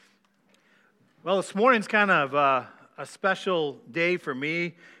Well, this morning's kind of a special day for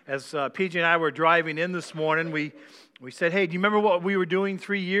me. As PJ and I were driving in this morning, we said, hey, do you remember what we were doing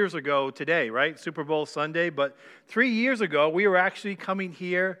 3 years ago today, right? Super Bowl Sunday. But 3 years ago, we were actually coming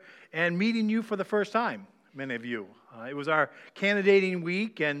here and meeting you for the first time, many of you. It was our candidating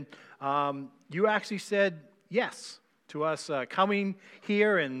week, and you actually said yes to us coming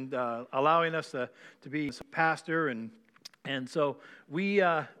here and allowing us to be a pastor and so we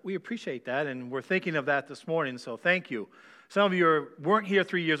appreciate that, and we're thinking of that this morning, so thank you. Some of you weren't here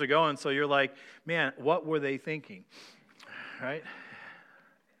 3 years ago, and so you're like, man, what were they thinking? Right?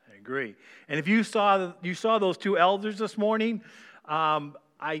 I agree. And if you saw those two elders this morning,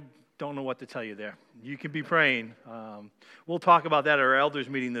 I don't know what to tell you there. You can be praying. We'll talk about that at our elders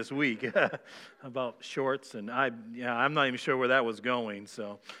meeting this week, about shorts, and I'm not even sure where that was going,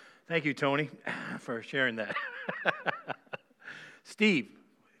 so thank you, Tony, for sharing that. Steve,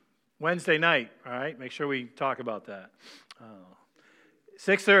 Wednesday night, all right? Make sure we talk about that.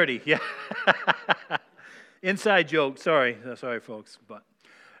 6:30, yeah. Inside joke, sorry, folks. But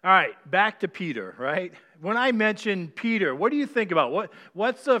all right, back to Peter, right? When I mention Peter, what do you think about?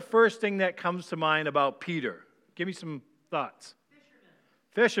 What's the first thing that comes to mind about Peter? Give me some thoughts.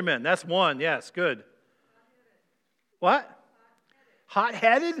 Fisherman, that's one, yes, good. What?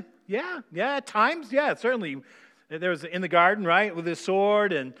 Hot-headed? Yeah, at times, yeah, certainly. There was in the garden, right, with his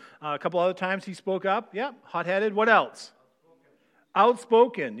sword, and a couple other times he spoke up. Yep, hot-headed. What else?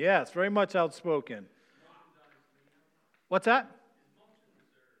 Outspoken, yes, very much outspoken. What's that?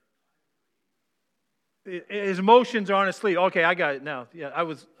 His emotions are on his sleeve. Okay, I got it now. Yeah,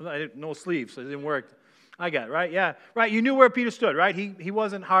 I didn't no sleeves, so it didn't work. I got it, right? Yeah, right. You knew where Peter stood, right? He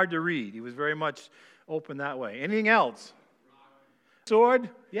wasn't hard to read. He was very much open that way. Anything else? Sword?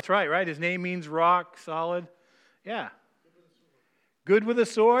 Yeah, that's right? His name means rock, solid. Yeah. Good with a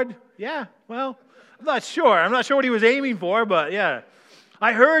sword? Yeah, well, I'm not sure. I'm not sure what he was aiming for, but yeah.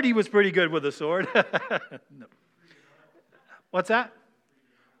 I heard he was pretty good with a sword. No. What's that?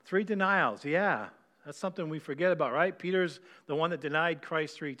 3 denials, yeah. That's something we forget about, right? Peter's the one that denied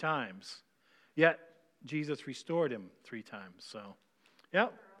Christ 3 times. Yet, Jesus restored him 3 times, so.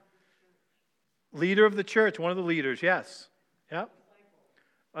 Yep. Leader of the church, one of the leaders, yes. Yep.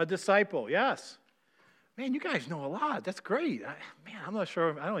 A disciple, yes. Man, you guys know a lot. That's great. I'm not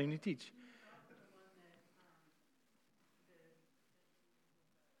sure. I don't even need to teach.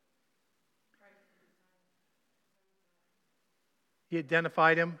 He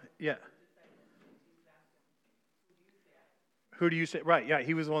identified him? Yeah. Who do you say? Right, yeah,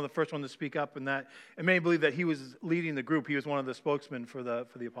 he was one of the first ones to speak up in that. And many believe that he was leading the group. He was one of the spokesmen for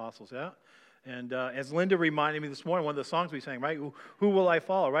the apostles, yeah? And as Linda reminded me this morning, one of the songs we sang, right? Who will I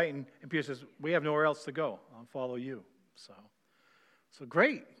follow, right? And Peter says, we have nowhere else to go. I'll follow you. So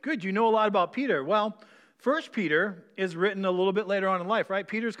great. Good. You know a lot about Peter. Well, First Peter is written a little bit later on in life, right?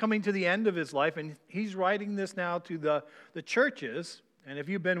 Peter's coming to the end of his life, and he's writing this now to the churches. And if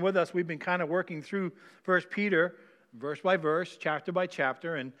you've been with us, we've been kind of working through First Peter, verse by verse, chapter by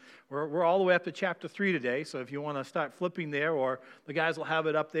chapter, and we're all the way up to chapter 3 today, so if you want to start flipping there, or the guys will have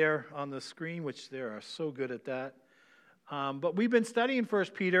it up there on the screen, which they are so good at that. But we've been studying 1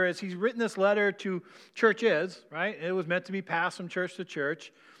 Peter as he's written this letter to churches, right? It was meant to be passed from church to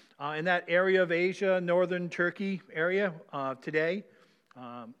church in that area of Asia, northern Turkey area today.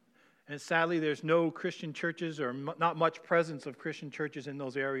 And sadly, there's no Christian churches or not much presence of Christian churches in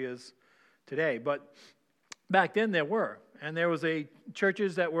those areas today, but back then there were, and there was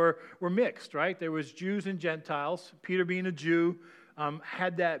churches that were mixed, right? There was Jews and Gentiles. Peter, being a Jew,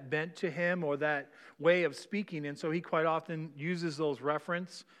 had that bent to him or that way of speaking, and so he quite often uses those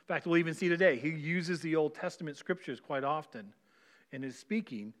reference. In fact, we'll even see today, he uses the Old Testament scriptures quite often in his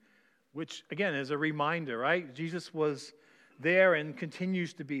speaking, which, again, is a reminder, right? Jesus was there and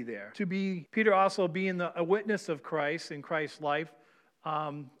continues to be there. Peter also being a witness of Christ in Christ's life,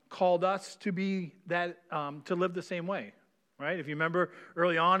 called us to be that, to live the same way, right? If you remember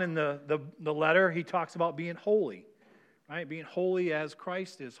early on in the letter, he talks about being holy, right? Being holy as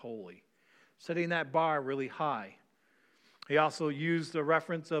Christ is holy, setting that bar really high. He also used the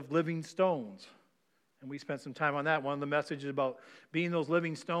reference of living stones, and we spent some time on that. One of the messages about being those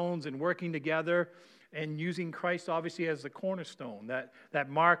living stones and working together and using Christ obviously as the cornerstone, that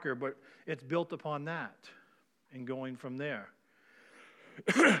marker, but it's built upon that and going from there.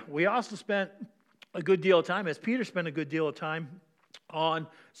 We also spent a good deal of time, as Peter spent a good deal of time, on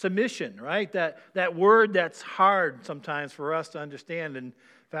submission, right? That word that's hard sometimes for us to understand. And in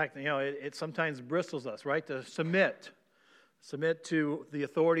fact, it sometimes bristles us, right? To submit to the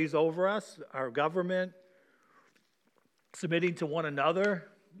authorities over us, our government, submitting to one another,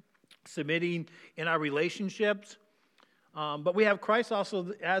 submitting in our relationships. But we have Christ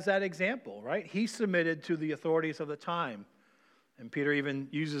also as that example, right? He submitted to the authorities of the time. And Peter even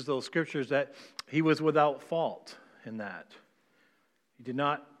uses those scriptures that he was without fault in that. He did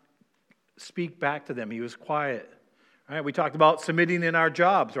not speak back to them. He was quiet. Right? We talked about submitting in our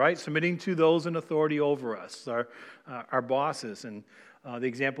jobs, right? Submitting to those in authority over us, our bosses. And the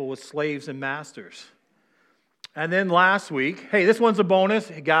example was slaves and masters. And then last week, hey, this one's a bonus.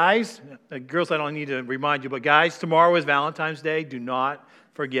 Hey, guys, girls, I don't need to remind you, but guys, tomorrow is Valentine's Day. Do not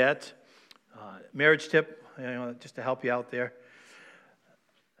forget. Marriage tip, just to help you out there.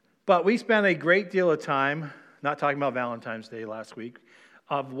 But we spent a great deal of time, not talking about Valentine's Day last week,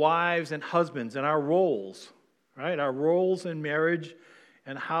 of wives and husbands and our roles, right? Our roles in marriage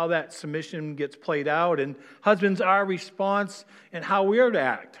and how that submission gets played out. And husbands, our response and how we're to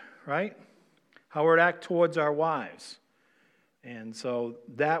act, right? How we're to act towards our wives. And so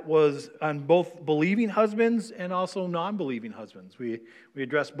that was on both believing husbands and also non-believing husbands. We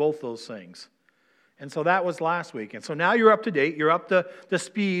addressed both those things. And so that was last week. And so now you're up to date, you're up to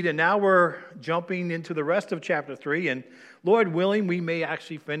speed, and now we're jumping into the rest of chapter 3. And Lord willing, we may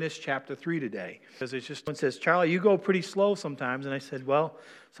actually finish chapter 3 today. Because it's just, one says, Charlie, you go pretty slow sometimes. And I said, well,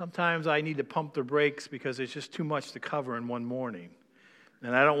 sometimes I need to pump the brakes because it's just too much to cover in one morning.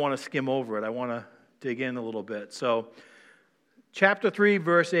 And I don't want to skim over it. I want to dig in a little bit. So chapter 3,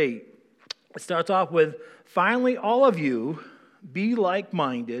 verse 8. It starts off with, finally, all of you, be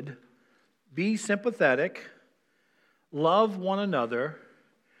like-minded, be sympathetic, love one another,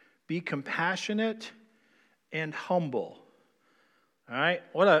 be compassionate and humble. All right?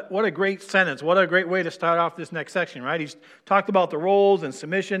 What a great sentence. What a great way to start off this next section, right? He's talked about the roles and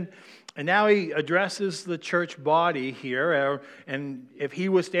submission, and now he addresses the church body here. And if he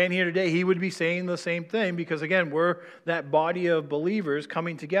was standing here today, he would be saying the same thing because, again, we're that body of believers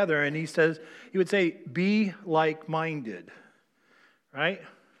coming together. And he would say, be like-minded, right?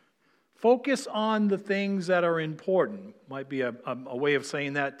 Focus on the things that are important. Might be a way of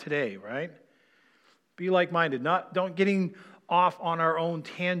saying that today, right? Be like-minded. Don't getting off on our own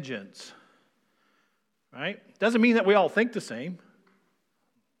tangents, right? Doesn't mean that we all think the same.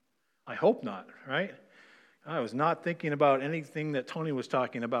 I hope not, right? I was not thinking about anything that Tony was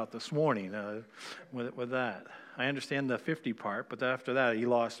talking about this morning with that. I understand the 50 part, but after that, he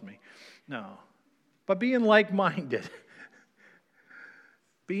lost me. No. But being like-minded.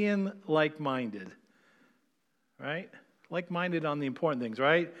 Being like-minded, right? Like-minded on the important things,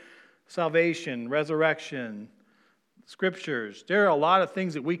 right? Salvation, resurrection, scriptures. There are a lot of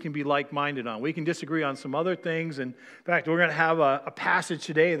things that we can be like-minded on. We can disagree on some other things. And in fact, we're going to have a passage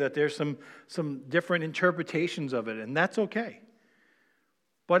today that there's some different interpretations of it, and that's okay.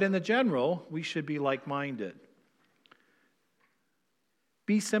 But in the general, we should be like-minded.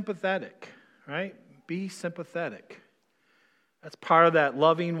 Be sympathetic, right? Be sympathetic. That's part of that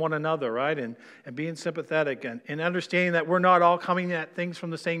loving one another, right? And being sympathetic and understanding that we're not all coming at things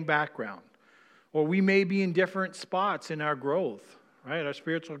from the same background. Or we may be in different spots in our growth, right? Our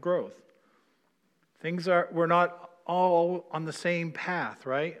spiritual growth. We're not all on the same path,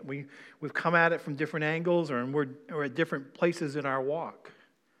 right? We've come at it from different angles or we're at different places in our walk.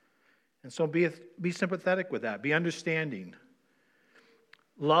 And so be sympathetic with that. Be understanding.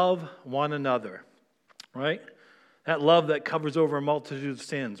 Love one another, right? That love that covers over a multitude of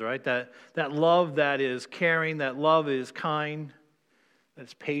sins, right? That love that is caring, that love is kind,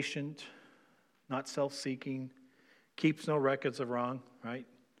 that's patient, not self-seeking, keeps no records of wrong, right?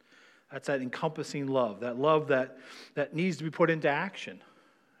 That's that encompassing love, that love that needs to be put into action,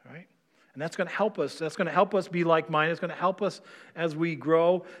 right? And that's going to help us. That's going to help us be like-minded. It's going to help us as we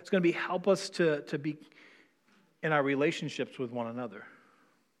grow. It's going to help us to be in our relationships with one another,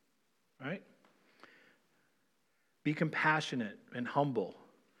 right? Be compassionate and humble.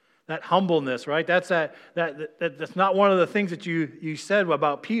 That humbleness, right? That's not one of the things that you said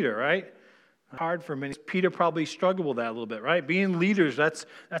about Peter, right? Hard for many. Peter probably struggled with that a little bit, right? Being leaders, that's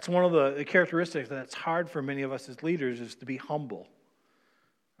one of the characteristics that's hard for many of us as leaders is to be humble,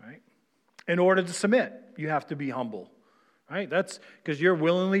 right? In order to submit, you have to be humble, right? That's because you're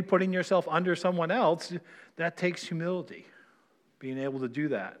willingly putting yourself under someone else. That takes humility, being able to do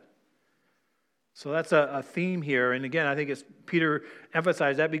that. So that's a theme here. And again, I think Peter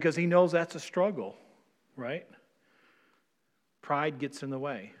emphasized that because he knows that's a struggle, right? Pride gets in the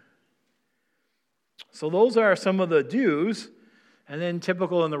way. So those are some of the do's. And then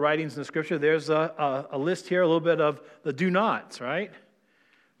typical in the writings in the scripture, there's a list here, a little bit of the do nots, right?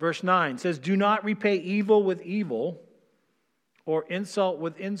 Verse 9 says, do not repay evil with evil or insult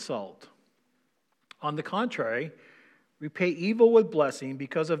with insult. On the contrary, Repay evil with blessing.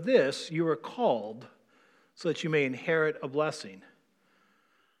 Because of this, you are called so that you may inherit a blessing.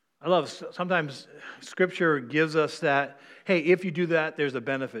 I love, sometimes Scripture gives us that, hey, if you do that, there's a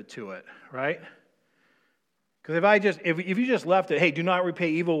benefit to it, right? Because if you just left it, hey, do not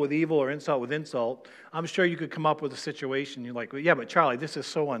repay evil with evil or insult with insult, I'm sure you could come up with a situation you're like, well, yeah, but Charlie, this is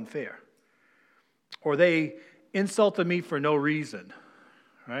so unfair. Or they insulted me for no reason,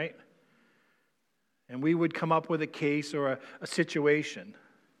 right? And we would come up with a case or a situation,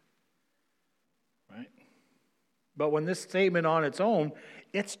 right? But when this statement on its own,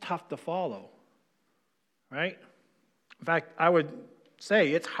 it's tough to follow, right? In fact, I would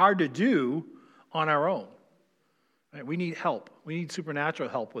say it's hard to do on our own. Right? We need help. We need supernatural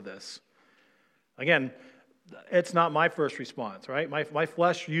help with this. Again, it's not my first response, right? My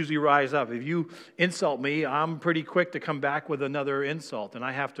flesh usually rises up. If you insult me, I'm pretty quick to come back with another insult, and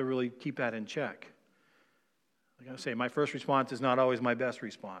I have to really keep that in check. Like I say, my first response is not always my best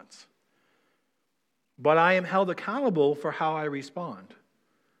response. But I am held accountable for how I respond.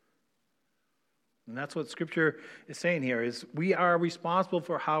 And that's what Scripture is saying here, is we are responsible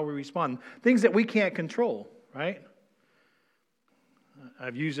for how we respond. Things that we can't control, right?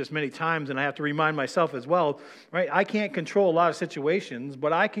 I've used this many times, and I have to remind myself as well, right? I can't control a lot of situations,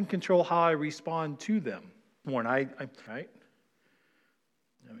 but I can control how I respond to them. Right? I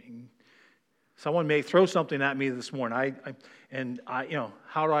mean, someone may throw something at me this morning,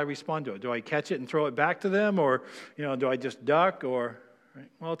 how do I respond to it? Do I catch it and throw it back to them, or do I just duck? Or right?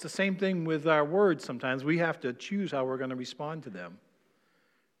 Well, it's the same thing with our words. Sometimes we have to choose how we're going to respond to them,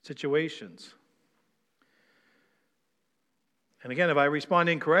 situations. And again, if I respond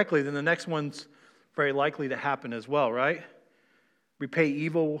incorrectly, then the next one's very likely to happen as well, right? Repay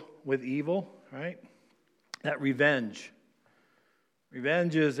evil with evil, right? That revenge.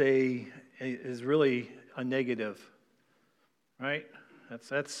 Revenge is really a negative, right?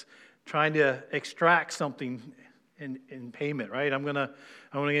 That's trying to extract something in payment, right? I'm gonna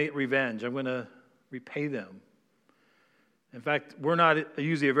get revenge. I'm gonna repay them. In fact, we're not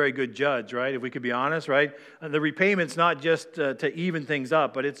usually a very good judge, right? If we could be honest, right? The repayment's not just to even things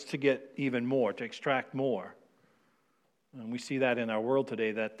up, but it's to get even more, to extract more. And we see that in our world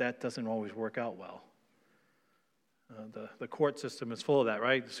today, that doesn't always work out well. The court system is full of that,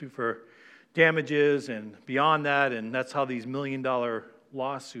 right? Sue for damages and beyond that, and that's how these $1 million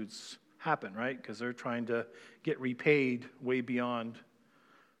lawsuits happen, right? Because they're trying to get repaid way beyond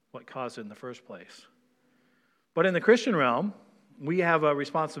what caused it in the first place. But in the Christian realm, we have a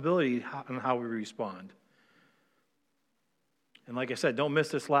responsibility on how we respond. And like I said, don't miss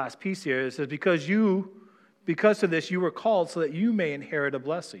this last piece here. It says, because of this, you were called so that you may inherit a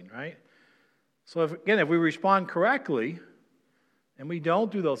blessing, right? So if we respond correctly and we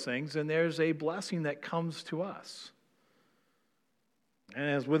don't do those things, then there's a blessing that comes to us. And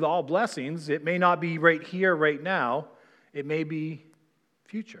as with all blessings, it may not be right here, right now. It may be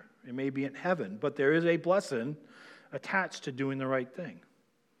future. It may be in heaven, but there is a blessing attached to doing the right thing.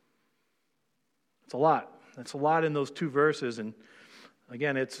 It's a lot. It's a lot in those two verses, and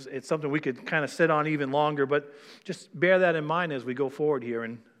again, it's something we could kind of sit on even longer, but just bear that in mind as we go forward here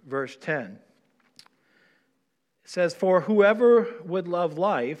in verse 10. It says, "For whoever would love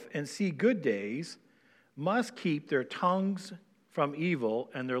life and see good days must keep their tongues from evil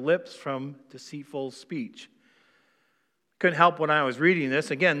and their lips from deceitful speech." Couldn't help when I was reading this.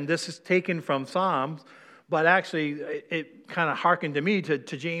 Again, this is taken from Psalms, but actually it kind of hearkened to me to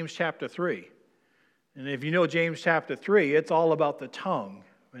James chapter 3. And if you know James chapter 3, it's all about the tongue.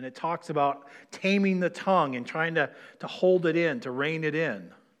 And it talks about taming the tongue and trying to hold it in, to rein it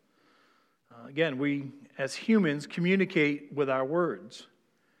in. Again, we as humans communicate with our words.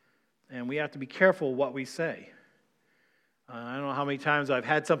 And we have to be careful what we say. I don't know how many times I've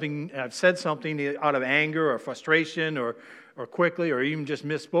said something out of anger or frustration or quickly or even just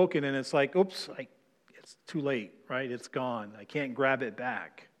misspoken, and it's like, oops, it's too late, right? It's gone. I can't grab it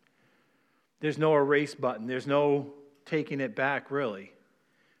back. There's no erase button. There's no taking it back, really,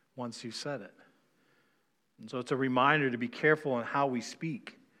 once you've said it. And so it's a reminder to be careful on how we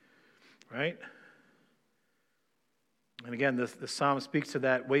speak, right? And again, the psalm speaks to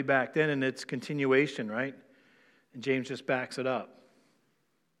that way back then, and its continuation, right? And James just backs it up.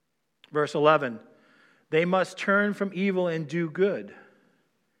 Verse 11, "They must turn from evil and do good.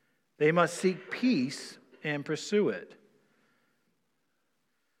 They must seek peace and pursue it."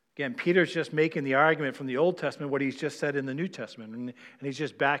 Again, Peter's just making the argument from the Old Testament, what he's just said in the New Testament, and he's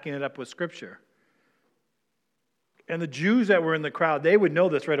just backing it up with Scripture. And the Jews that were in the crowd, they would know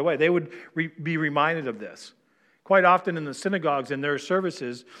this right away. They would be reminded of this. Quite often in the synagogues and their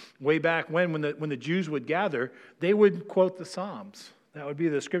services, way back when the Jews would gather, they would quote the Psalms. That would be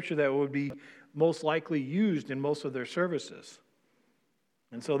the scripture that would be most likely used in most of their services.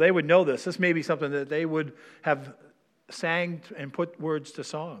 And so they would know this. This may be something that they would have sang and put words to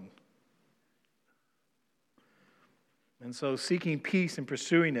song. And so seeking peace and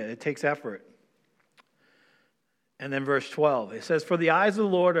pursuing it takes effort. And then verse 12, it says, "For the eyes of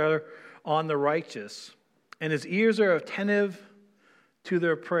the Lord are on the righteous, and his ears are attentive to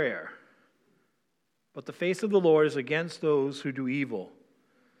their prayer. But the face of the Lord is against those who do evil."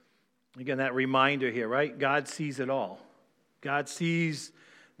 Again, that reminder here, right? God sees it all. God sees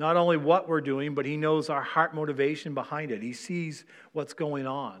not only what we're doing, but he knows our heart motivation behind it. He sees what's going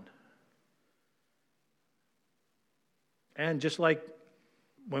on. And just like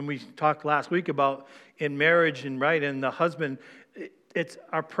when we talked last week about in marriage and the husband, it's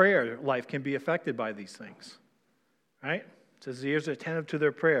our prayer life can be affected by these things, right? It says the ears are attentive to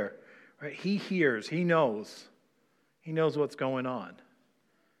their prayer, right? He hears, he knows what's going on.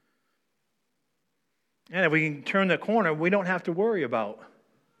 And if we can turn the corner, we don't have to worry about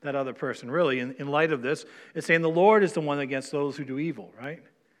that other person, really. In light of this, it's saying the Lord is the one against those who do evil, right?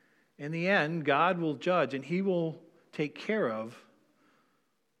 In the end, God will judge, and he will take care of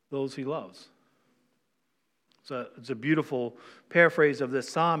those he loves. So it's a beautiful paraphrase of this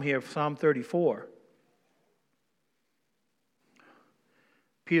psalm here, Psalm 34.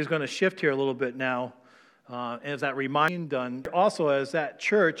 Peter's going to shift here a little bit now, as that reminding done. Also, as that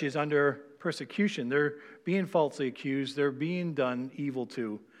church is under persecution, they're being falsely accused, they're being done evil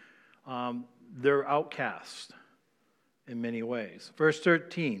to. They're outcast in many ways. Verse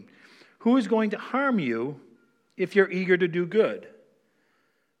 13, "Who is going to harm you if you're eager to do good?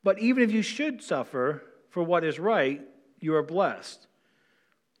 But even if you should suffer for what is right, you are blessed.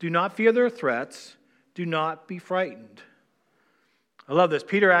 Do not fear their threats. Do not be frightened." I love this.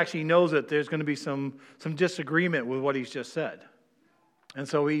 Peter actually knows that there's going to be some disagreement with what he's just said. And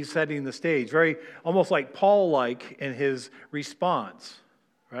so he's setting the stage, very almost like Paul-like in his response,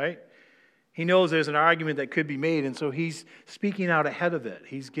 right? He knows there's an argument that could be made, and so he's speaking out ahead of it.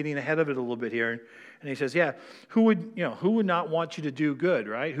 He's getting ahead of it a little bit here. And he says, yeah, who would not want you to do good,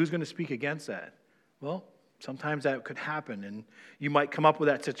 right? Who's going to speak against that? Well, sometimes that could happen, and you might come up with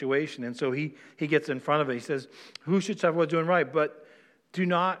that situation. And so he gets in front of it. He says, who should suffer what's doing right? But do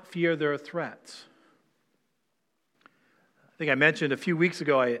not fear their threats. I think I mentioned a few weeks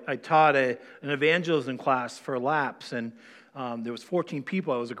ago, I taught an evangelism class for LAPS, and there was 14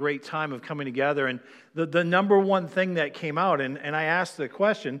 people. It was a great time of coming together. And the number one thing that came out, and I asked the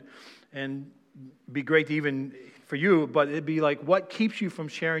question, and it'd be great to even for you, but it'd be like, what keeps you from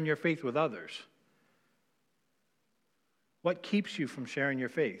sharing your faith with others? What keeps you from sharing your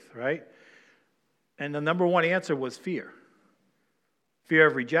faith, right? And the number one answer was fear. Fear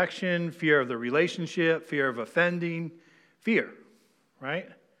of rejection, fear of the relationship, fear of offending, fear, right?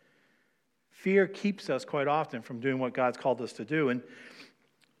 Fear keeps us quite often from doing what God's called us to do. And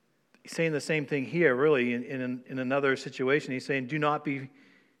he's saying the same thing here, really, in another situation. He's saying, do not be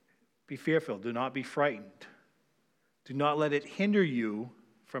fearful. Do not be frightened. Do not let it hinder you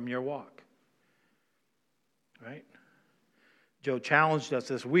from your walk, right? Joe challenged us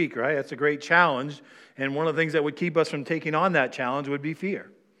this week, right? That's a great challenge. And one of the things that would keep us from taking on that challenge would be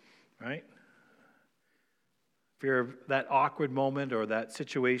fear, right? Fear of that awkward moment or that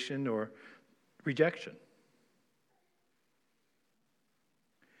situation or rejection.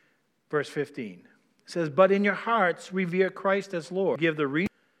 Verse 15 says, "But in your hearts revere Christ as Lord. Give the reason.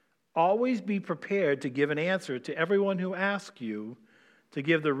 Always be prepared to give an answer to everyone who asks you, to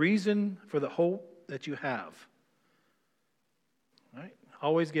give the reason for the hope that you have." Right?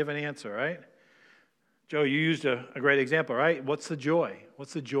 Always give an answer, right? Joe, you used a great example, right? What's the joy?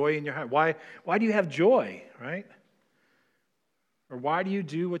 What's the joy in your heart? Why do you have joy, right? Or why do you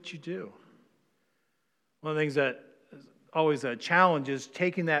do what you do? One of the things that is always a challenge is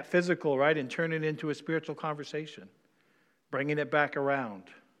taking that physical, right, and turning it into a spiritual conversation, bringing it back around,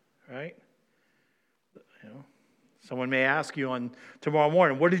 right? Someone may ask you on tomorrow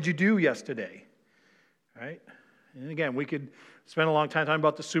morning, what did you do yesterday, right? And again, we could spend a long time talking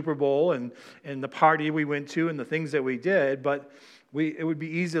about the Super Bowl and the party we went to and the things that we did, but it would be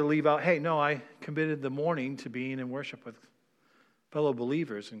easy to leave out, hey, no, I committed the morning to being in worship with fellow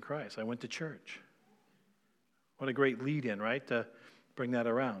believers in Christ. I went to church. What a great lead-in, right, to bring that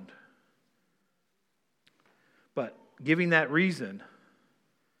around. But giving that reason,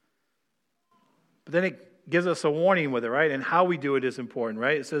 but then it gives us a warning with it, right? And how we do it is important,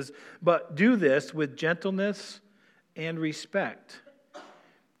 right? It says, but do this with gentleness and respect,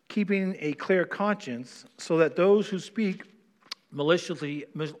 keeping a clear conscience, so that those who speak maliciously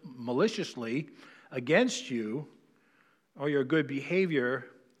against you or your good behavior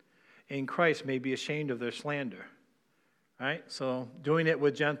in Christ may be ashamed of their slander. Right? So doing it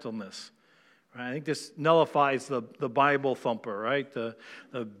with gentleness. Right? I think this nullifies the Bible thumper, right? The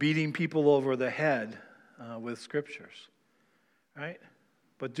beating people over the head with scriptures. Right?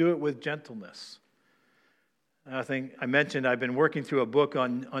 But do it with gentleness. I think I mentioned I've been working through a book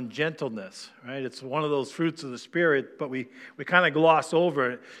on gentleness, right? It's one of those fruits of the Spirit, but we kind of gloss over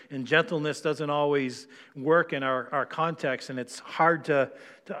it, and gentleness doesn't always work in our context, and it's hard to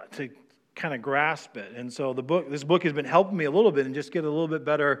kind of grasp it. And so this book has been helping me a little bit and just get a little bit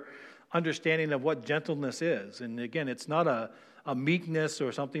better understanding of what gentleness is. And again, it's not a meekness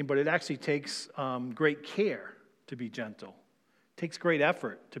or something, but it actually takes great care to be gentle. It takes great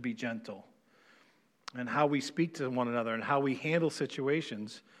effort to be gentle. And how we speak to one another and how we handle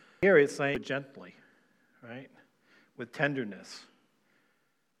situations. Here it's saying gently, right? With tenderness.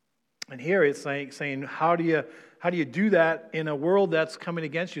 And here it's saying how do you do that in a world that's coming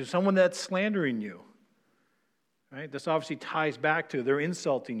against you? Someone that's slandering you. Right? This obviously ties back to they're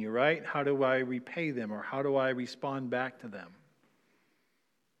insulting you, right? How do I repay them, or how do I respond back to them?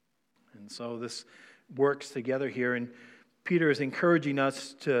 And so this works together here, and Peter is encouraging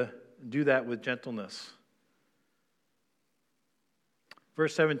us to do that with gentleness.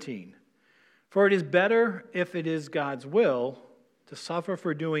 Verse 17. For it is better, if it is God's will, to suffer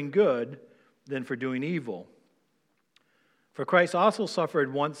for doing good than for doing evil. For Christ also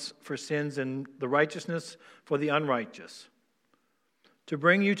suffered once for sins, and the righteousness for the unrighteous. To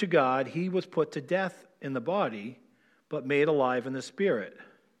bring you to God, he was put to death in the body, but made alive in the spirit.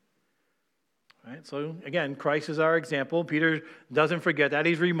 Right? So again, Christ is our example. Peter doesn't forget that.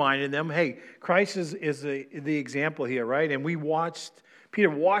 He's reminding them, hey, Christ is the example here, right? And Peter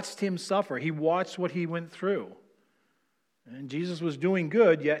watched him suffer. He watched what he went through. And Jesus was doing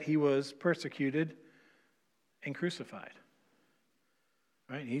good, yet he was persecuted and crucified.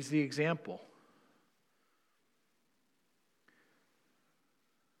 Right? He's the example.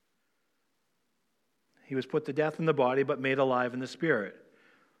 He was put to death in the body, but made alive in the spirit.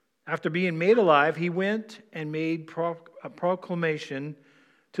 After being made alive, he went and made a proclamation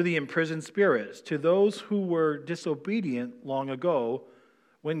to the imprisoned spirits, to those who were disobedient long ago,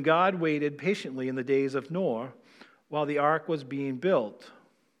 when God waited patiently in the days of Noah, while the ark was being built.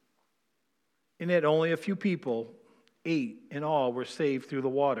 In it, only a few people, 8 in all, were saved through the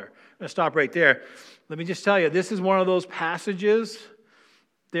water. I'm going to stop right there. Let me just tell you, this is one of those passages,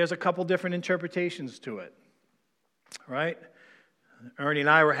 there's a couple different interpretations to it, right? Ernie and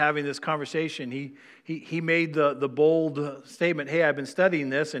I were having this conversation. He made the bold statement, hey, I've been studying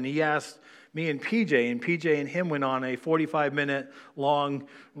this, and he asked me and PJ and him went on a 45-minute long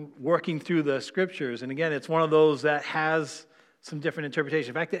working through the scriptures. And again, it's one of those that has some different interpretations.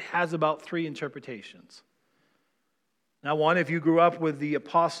 In fact, it has about 3 interpretations. Now, one, if you grew up with the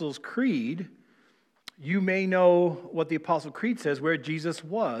Apostles' Creed, you may know what the Apostles' Creed says, where Jesus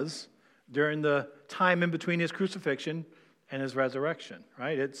was during the time in between his crucifixion and his resurrection,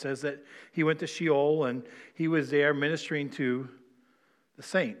 right? It says that he went to Sheol and he was there ministering to the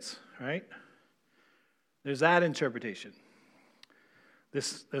saints, right? There's that interpretation.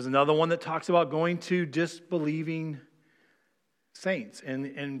 There's another one that talks about going to disbelieving saints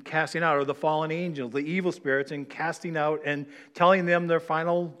and casting out, or the fallen angels, the evil spirits, and casting out and telling them their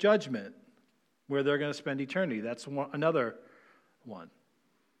final judgment, where they're going to spend eternity. That's another one.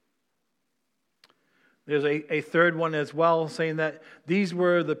 There's a third one as well, saying that these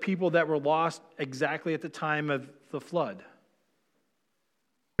were the people that were lost exactly at the time of the flood.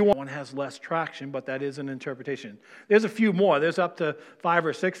 One has less traction, but that is an interpretation. There's a few more. There's up to 5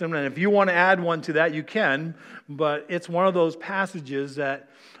 or 6 of them, and if you want to add one to that, you can, but it's one of those passages that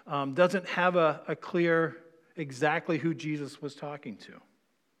doesn't have a clear exactly who Jesus was talking to,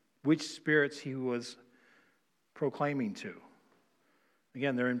 which spirits he was proclaiming to.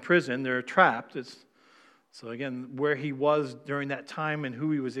 Again, they're in prison, they're trapped. So again, where he was during that time and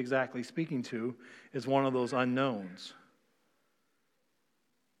who he was exactly speaking to is one of those unknowns.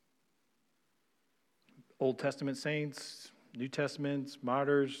 Old Testament saints, New Testament,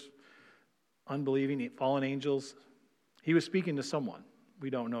 martyrs, unbelieving, fallen angels. He was speaking to someone. We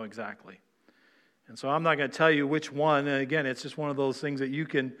don't know exactly. And so I'm not going to tell you which one. And again, it's just one of those things that you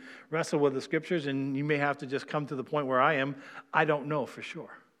can wrestle with the scriptures, and you may have to just come to the point where I am. I don't know for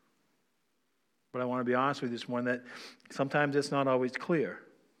sure. But I want to be honest with you this morning that sometimes it's not always clear.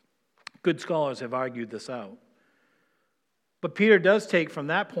 Good scholars have argued this out. But Peter does take from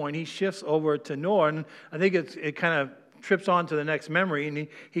that point, he shifts over to Noah, and I think it kind of trips on to the next memory, and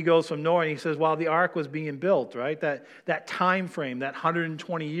he goes from Noah, and he says, while the ark was being built, right? That time frame, that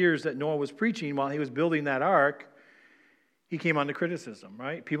 120 years that Noah was preaching while he was building that ark, he came under criticism,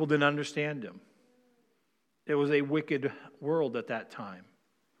 right? People didn't understand him. It was a wicked world at that time.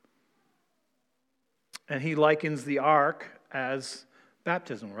 And he likens the ark as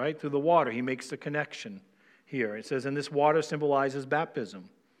baptism, right? Through the water. He makes the connection here. It says, and this water symbolizes baptism,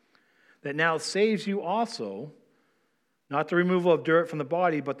 that now saves you also, not the removal of dirt from the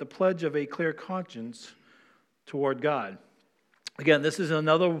body, but the pledge of a clear conscience toward God. Again, this is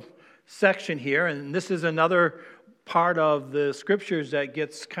another section here, and this is another part of the scriptures that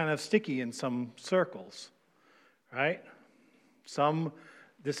gets kind of sticky in some circles, right?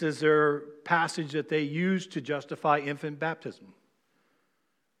 This is their passage that they use to justify infant baptism.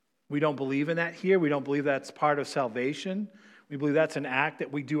 We don't believe in that here. We don't believe that's part of salvation. We believe that's an act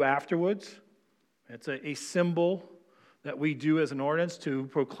that we do afterwards. It's a symbol that we do as an ordinance to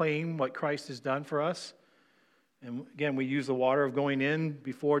proclaim what Christ has done for us. And again, we use the water of going in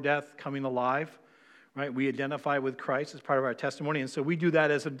before death, coming alive, right? We identify with Christ as part of our testimony. And so we do that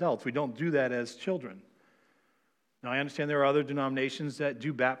as adults. We don't do that as children. Now, I understand there are other denominations that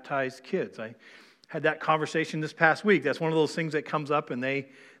do baptize kids. I had that conversation this past week. That's one of those things that comes up, and they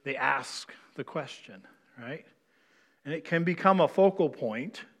ask the question, right? And it can become a focal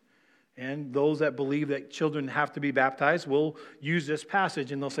point, and those that believe that children have to be baptized will use this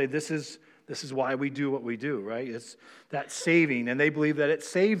passage, and they'll say, this is why we do what we do, right? It's that saving, and they believe that it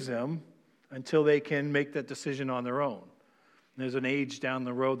saves them until they can make that decision on their own. There's an age down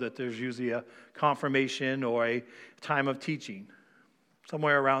the road that there's usually a confirmation or a time of teaching,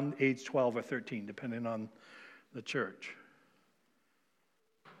 somewhere around age 12 or 13, depending on the church.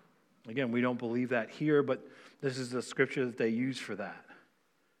 Again, we don't believe that here, but this is the scripture that they use for that,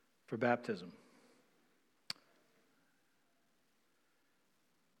 for baptism.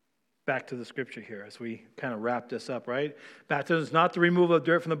 Back to the scripture here as we kind of wrap this up, right? Baptism is not the removal of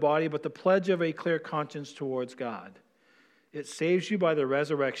dirt from the body, but the pledge of a clear conscience towards God. It saves you by the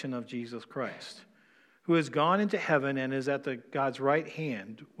resurrection of Jesus Christ, who has gone into heaven and is at God's right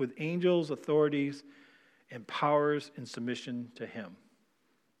hand with angels, authorities, and powers in submission to him.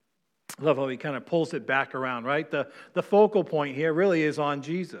 I love how he kind of pulls it back around, right? The focal point here really is on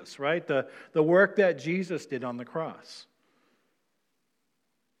Jesus, right? The work that Jesus did on the cross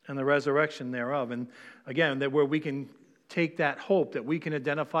and the resurrection thereof. And again, that where we can take that hope that we can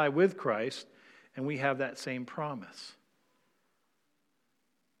identify with Christ and we have that same promise.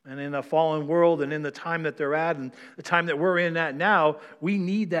 And in a fallen world and in the time that they're at and the time that we're in at now, we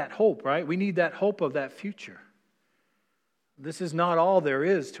need that hope, right? We need that hope of that future. This is not all there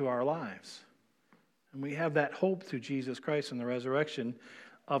is to our lives. And we have that hope through Jesus Christ and the resurrection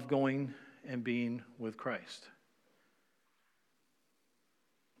of going and being with Christ.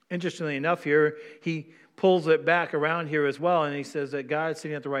 Interestingly enough here, he pulls it back around here as well, and he says that God is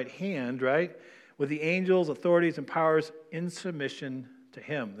sitting at the right hand, right, with the angels, authorities, and powers in submission to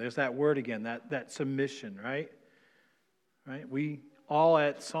him. There's that word again, that submission, right? Right? We all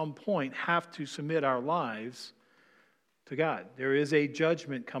at some point have to submit our lives to God. There is a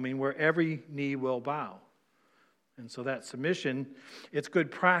judgment coming where every knee will bow. And so that submission, it's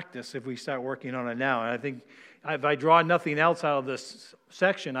good practice if we start working on it now. And I think if I draw nothing else out of this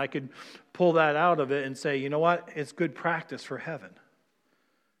section, I could pull that out of it and say, you know what? It's good practice for heaven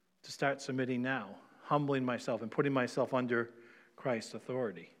to start submitting now, humbling myself and putting myself under Christ's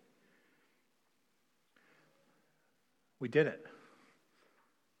authority. We did it.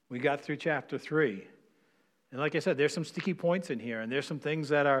 We got through chapter 3. And like I said, there's some sticky points in here, and there's some things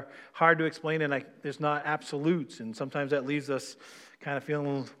that are hard to explain, and there's not absolutes, and sometimes that leaves us kind of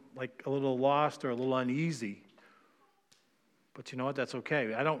feeling like a little lost or a little uneasy. But you know what? That's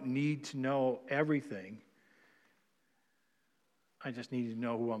okay. I don't need to know everything. I just need to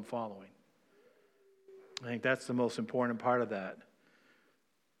know who I'm following. I think that's the most important part of that.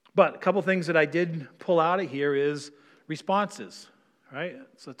 But a couple things that I did pull out of here is responses, right?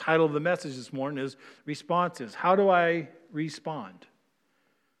 So the title of the message this morning is responses. How do I respond?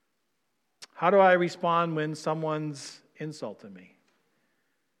 How do I respond when someone's insulted me?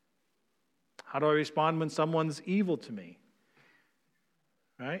 How do I respond when someone's evil to me?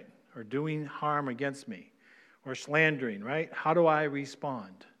 Right? Or doing harm against me? Or slandering, right? How do I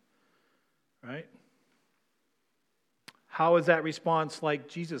respond? Right? How is that response like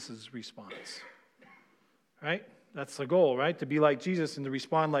Jesus' response? Right? That's the goal, right? To be like Jesus and to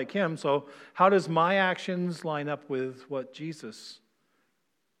respond like him. So how does my actions line up with what Jesus'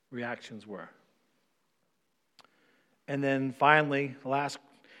 reactions were? And then finally, the last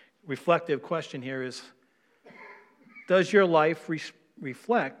reflective question here is, Does your life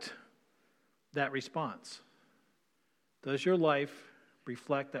reflect that response? Does your life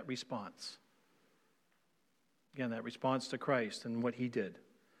reflect that response? Again, that response to Christ and what he did,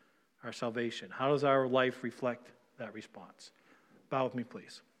 our salvation. How does our life reflect that response? Bow with me,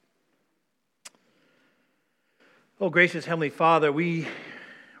 please. Oh, gracious Heavenly Father, we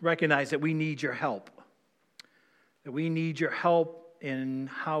recognize that we need your help. That we need your help in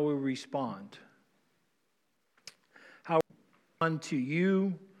how we respond. How we respond to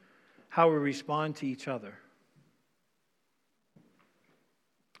you, how we respond to each other.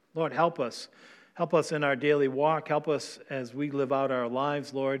 Lord, help us. Help us in our daily walk. Help us as we live out our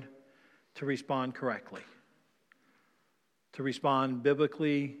lives, Lord, to respond correctly. To respond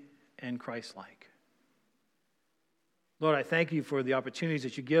biblically and Christ-like. Lord, I thank you for the opportunities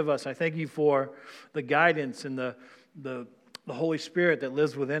that you give us. I thank you for the guidance and the Holy Spirit that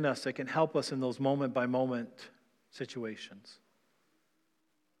lives within us that can help us in those moment-by-moment situations.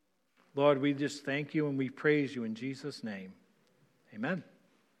 Lord, we just thank you and we praise you in Jesus' name. Amen.